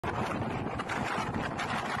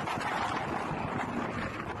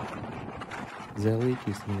The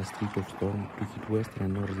latest in a streak of storm to hit western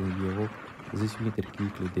and northern Europe, this winter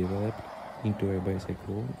quickly developed into a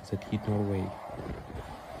bicyclone that hit Norway.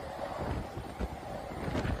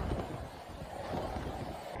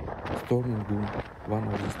 Storm Ingunn, one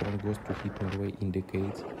of the strongest to hit Norway in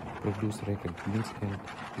decades, produced record winds and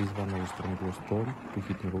is one of the strongest storms to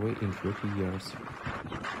hit Norway in 30 years.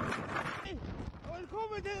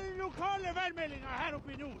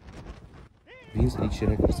 Winds reach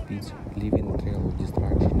record speeds, leaving a trail of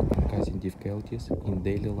destruction and causing difficulties in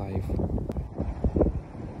daily life.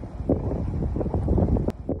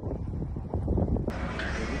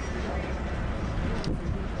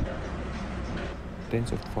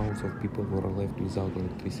 Tens of thousands of people were left without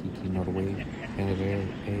electricity in Norway, and rail,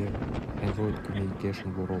 air, and road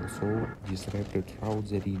communication were also disrupted throughout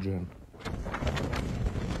the region.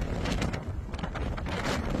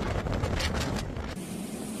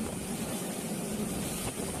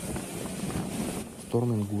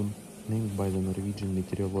 Storm Ingunn, named by the Norwegian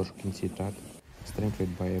Meteorological Institute,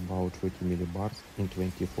 strengthened by about 30 millibars in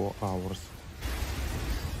 24 hours.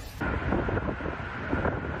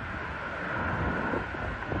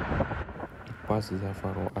 Passes the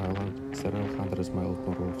Faroe Island, several hundred miles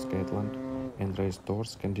north of Scotland, and raced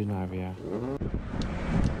towards Scandinavia.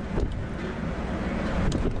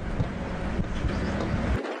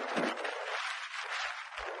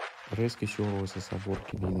 Rescue services are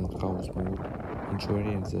working in in-house mode,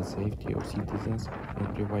 ensuring the safety of citizens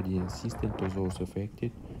and providing assistance to those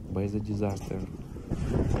affected by the disaster.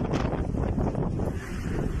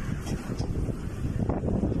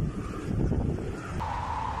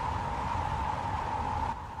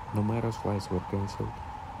 Numerous flights were cancelled,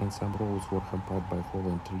 and some roads were hampered by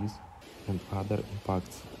fallen trees and other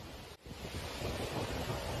impacts.